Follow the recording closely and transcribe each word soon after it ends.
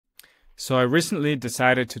So I recently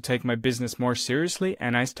decided to take my business more seriously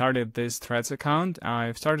and I started this Threads account.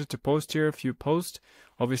 I've started to post here a few posts.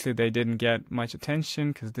 Obviously they didn't get much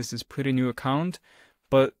attention because this is pretty new account.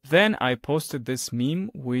 But then I posted this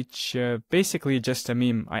meme, which basically just a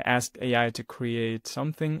meme. I asked AI to create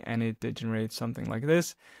something and it did generate something like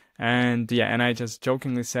this. And yeah, and I just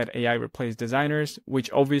jokingly said AI replaced designers,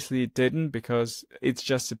 which obviously it didn't because it's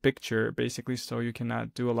just a picture basically. So you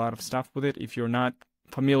cannot do a lot of stuff with it if you're not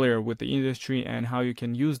familiar with the industry and how you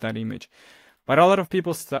can use that image. But a lot of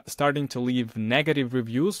people starting to leave negative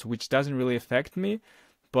reviews, which doesn't really affect me.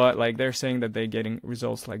 But like they're saying that they're getting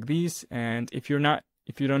results like these, and if you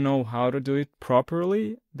don't know how to do it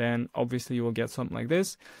properly, then obviously you will get something like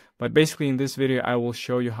this. But basically in this video, I will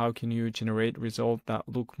show you how can you generate results that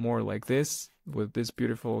look more like this with these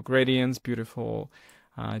beautiful gradients, beautiful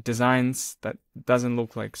designs that doesn't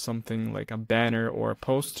look like something like a banner or a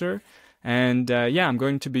poster. And yeah, I'm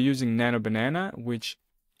going to be using Nano Banana, which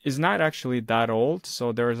is not actually that old.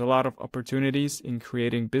 So there is a lot of opportunities in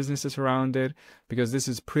creating businesses around it because this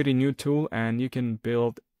is pretty new tool and you can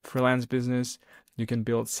build freelance business. You can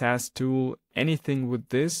build SaaS tool, anything with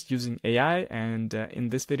this using AI. And in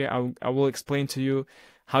this video, I will explain to you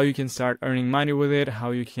how you can start earning money with it,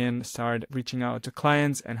 how you can start reaching out to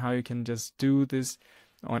clients, and how you can just do this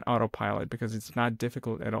on autopilot because it's not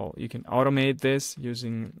difficult at all. You can automate this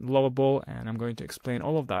using Lovable, and I'm going to explain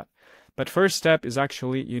all of that. But first step is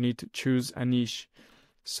actually you need to choose a niche.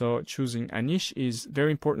 So choosing a niche is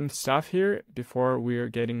very important stuff here before we're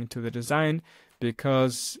getting into the design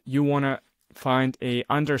because you want to find a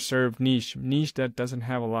underserved niche that doesn't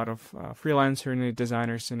have a lot of freelancer in it,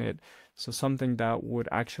 designers in it. So something that would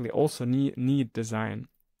actually also need design.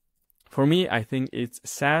 For me, I think it's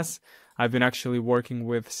SaaS. I've been actually working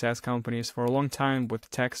with SaaS companies for a long time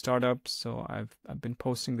with tech startups. So I've been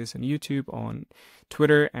posting this on YouTube, on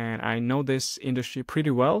Twitter, and I know this industry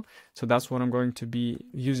pretty well. So that's what I'm going to be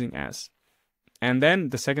using as. And then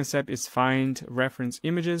the second step is find reference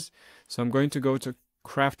images. So I'm going to go to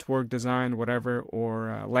Craftwork Design, whatever,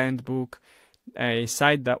 or Landbook, a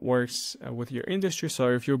site that works with your industry. So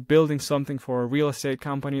if you're building something for real estate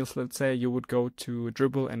companies, let's say, you would go to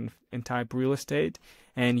Dribble and type real estate,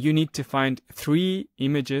 and you need to find 3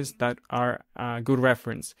 images that are a good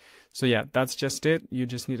reference. So yeah, that's just it. You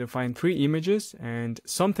just need to find 3 images and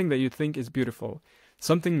something that you think is beautiful.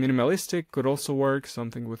 Something minimalistic could also work.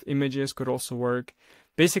 Something with images could also work.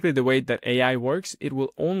 Basically, the way that AI works, it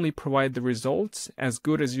will only provide the results as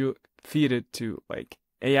good as you feed it to. Like,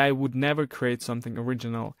 AI would never create something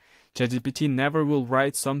original. ChatGPT never will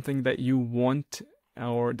write something that you want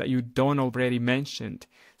or that you don't already mentioned.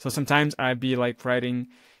 So sometimes I'd be like writing,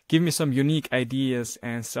 give me some unique ideas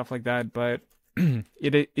and stuff like that, but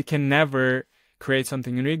it can never create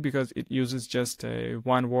something unique because it uses just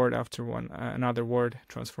one word after another word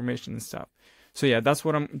transformation and stuff. So yeah, that's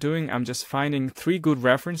what I'm doing. I'm just finding 3 good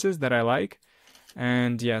references that I like.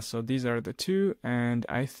 And yeah, so these are the 2. And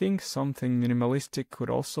I think something minimalistic could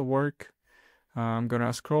also work. I'm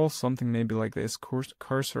gonna scroll something maybe like this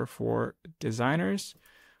cursor for designers.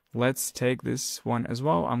 Let's take this one as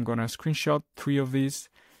well. I'm gonna screenshot 3 of these.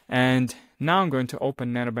 And now I'm going to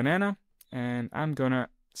open Nano Banana and I'm gonna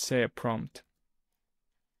say a prompt.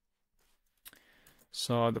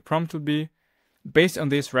 So the prompt would be, based on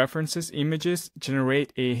these references, images,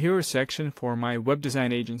 generate a hero section for my web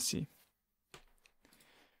design agency.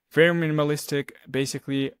 Very minimalistic.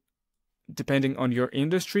 Basically, depending on your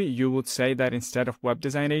industry, you would say that instead of web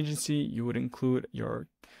design agency, you would include your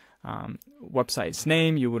website's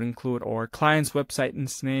name, you would include our client's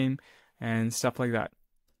website's name, and stuff like that.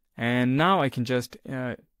 And now I can just,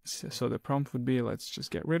 so the prompt would be, let's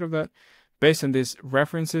just get rid of that. Based on these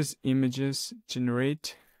references, images,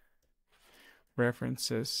 generate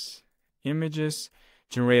references, images,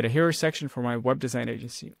 generate a hero section for my web design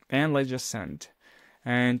agency. And let's just send.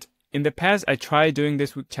 And in the past, I tried doing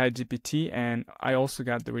this with ChatGPT, and I also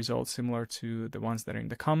got the results similar to the ones that are in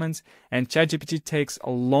the comments. And ChatGPT takes a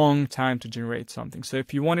long time to generate something. So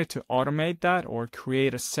if you wanted to automate that or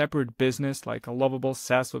create a separate business, like a lovable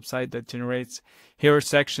SaaS website that generates hero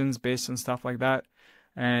sections based on stuff like that,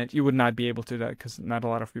 and you would not be able to do that because not a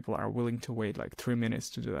lot of people are willing to wait like 3 minutes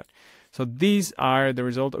to do that. So these are the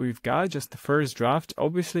result that we've got, just the first draft.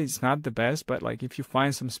 Obviously, it's not the best, but like if you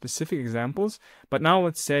find some specific examples. But now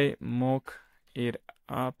let's say mock it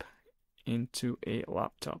up into a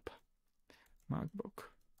laptop, MacBook.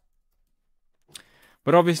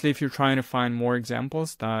 But obviously, if you're trying to find more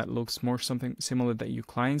examples that looks more something similar that your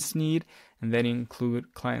clients need, and then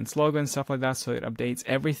include client's logo and stuff like that, so it updates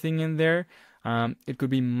everything in there, it could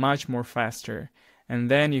be much more faster.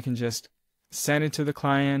 And then you can just send it to the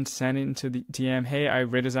client, send it into the DM. Hey, I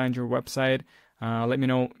redesigned your website. Let me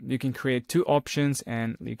know. You can create 2 options,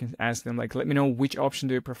 and you can ask them like, let me know which option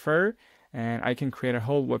do you prefer, and I can create a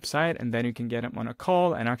whole website, and then you can get them on a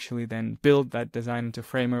call and actually then build that design into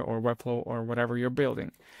Framer or Webflow or whatever you're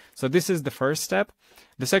building. So this is the first step.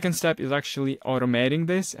 The second step is actually automating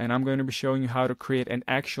this, and I'm going to be showing you how to create an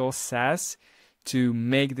actual SaaS to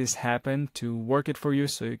make this happen, to work it for you,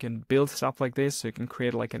 so you can build stuff like this, so you can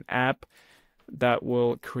create like an app that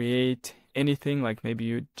will create anything, like maybe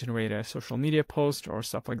you generate a social media post or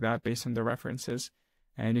stuff like that based on the references,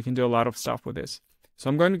 and you can do a lot of stuff with this. So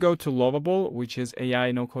I'm going to go to Lovable, which is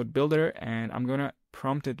AI no-code builder, and I'm going to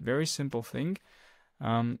prompt it very simple thing.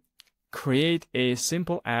 Create a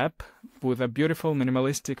simple app with a beautiful,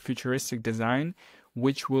 minimalistic, futuristic design,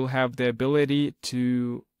 which will have the ability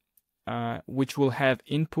to which will have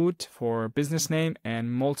input for business name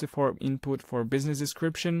and multi-form input for business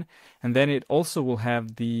description. And then it also will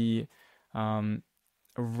have the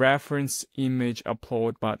reference image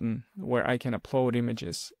upload button where I can upload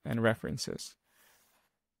images and references.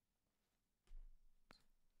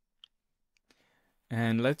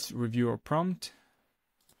 And let's review our prompt.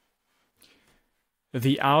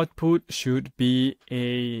 The output should be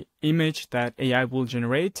an image that AI will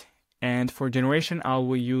generate. And for generation, I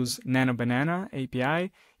will use Nano Banana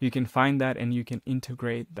API. You can find that and you can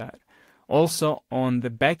integrate that. Also, on the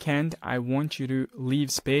backend, I want you to leave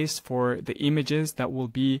space for the images that will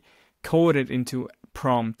be coded into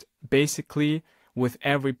prompt. Basically, with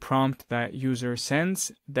every prompt that user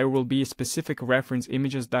sends, there will be specific reference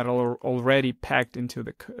images that are already packed into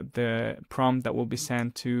the prompt that will be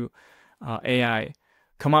sent to AI.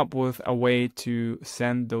 Come up with a way to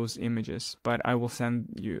send those images, but I will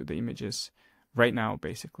send you the images right now,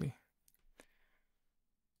 basically.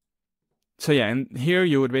 So yeah, and here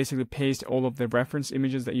you would basically paste all of the reference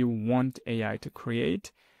images that you want AI to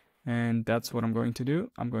create, and that's what I'm going to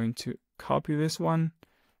do. I'm going to copy this one,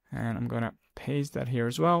 and I'm going to paste that here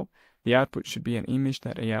as well. The output should be an image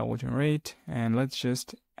that AI will generate, and let's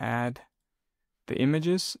just add the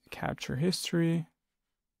images, capture history,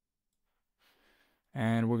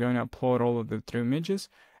 and we're going to upload all of the 3 images.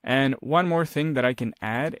 And one more thing that I can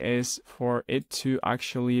add is for it to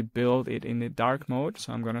actually build it in the dark mode.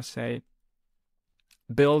 So I'm going to say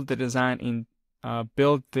build the design in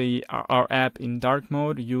build our app in dark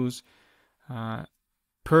mode, use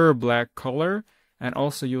per black color, and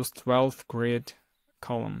also use 12th grid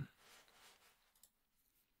column.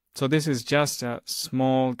 So this is just a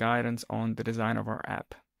small guidance on the design of our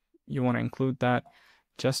app. You want to include that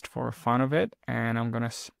just for fun of it, and I'm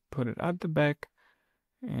gonna put it at the back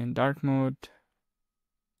in dark mode,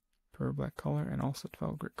 per black color, and also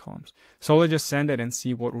 12 grid columns. So let's just send it and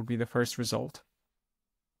see what would be the first result.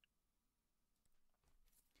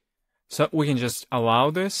 So we can just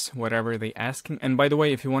allow this, whatever they asking. And by the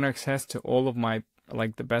way, if you want access to all of my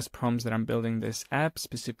like the best prompts that I'm building this app,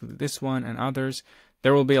 specifically this one and others,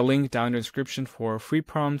 there will be a link down in the description for free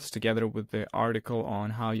prompts together with the article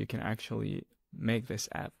on how you can actually make this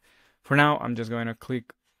app. For now, I'm just going to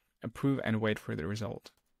click approve and wait for the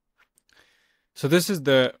result. So this is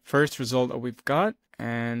the first result that we've got,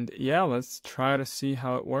 and yeah, let's try to see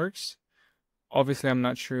how it works. Obviously, I'm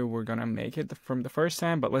not sure we're gonna make it from the first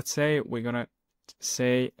time, but let's say we're gonna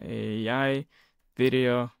say AI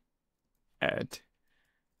video ed,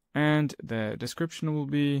 and the description will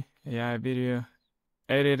be AI video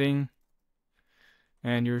editing,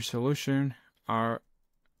 and your solution are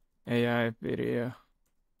AI video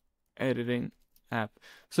editing app.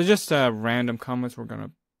 So just random comments, we're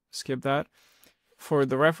gonna skip that. For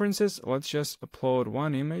the references, let's just upload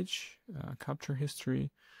one image, capture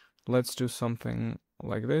history. Let's do something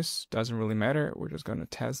like this. Doesn't really matter. We're just gonna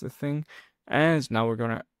test the thing. And now we're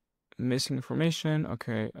gonna missing information.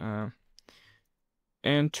 Okay,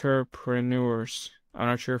 entrepreneurs. I'm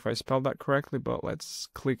not sure if I spelled that correctly, but let's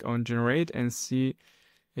click on generate and see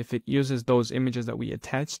if it uses those images that we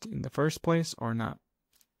attached in the first place or not.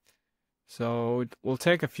 So it will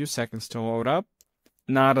take a few seconds to load up.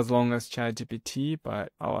 Not as long as ChatGPT,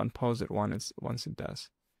 but I'll unpause it once it does.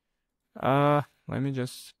 Let me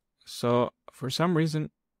just, so for some reason,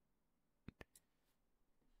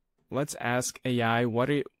 let's ask AI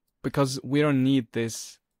because we don't need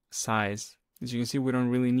this size. As you can see, we don't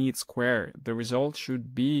really need square. The result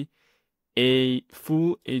should be a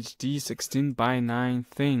full HD 16:9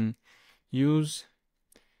 thing. Use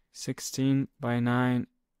 16:9,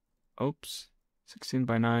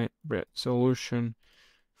 16:9 resolution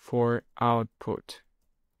for output.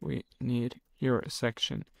 We need here a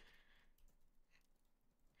section,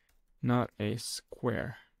 not a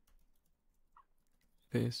square.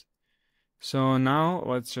 This So now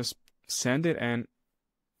let's just send it and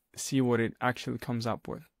see what it actually comes up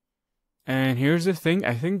with. And here's the thing,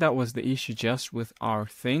 I think that was the issue just with our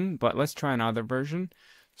thing, but let's try another version.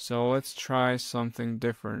 So let's try something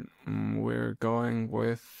different. We're going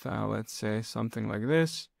with, let's say something like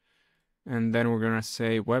this. And then we're gonna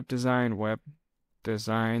say web design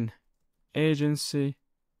agency,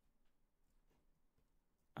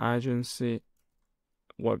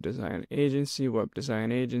 web design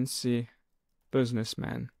agency,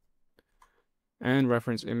 businessman. And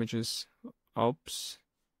reference images, oops.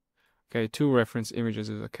 Okay, 2 reference images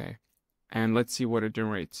is okay. And let's see what it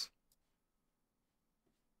generates.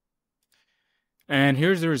 And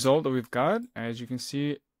here's the result that we've got. As you can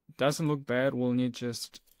see, it doesn't look bad. We'll need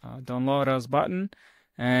just download as button.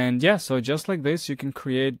 And yeah, so just like this, you can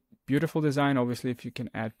create beautiful design. Obviously, if you can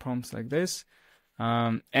add prompts like this.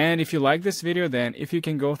 And if you like this video, then if you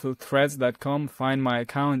can go to threads.com, find my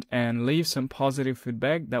account and leave some positive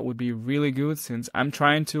feedback, that would be really good, since I'm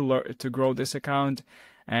trying to grow this account,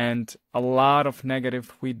 and a lot of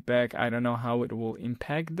negative feedback, I don't know how it will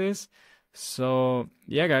impact this. So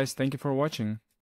yeah, guys, thank you for watching.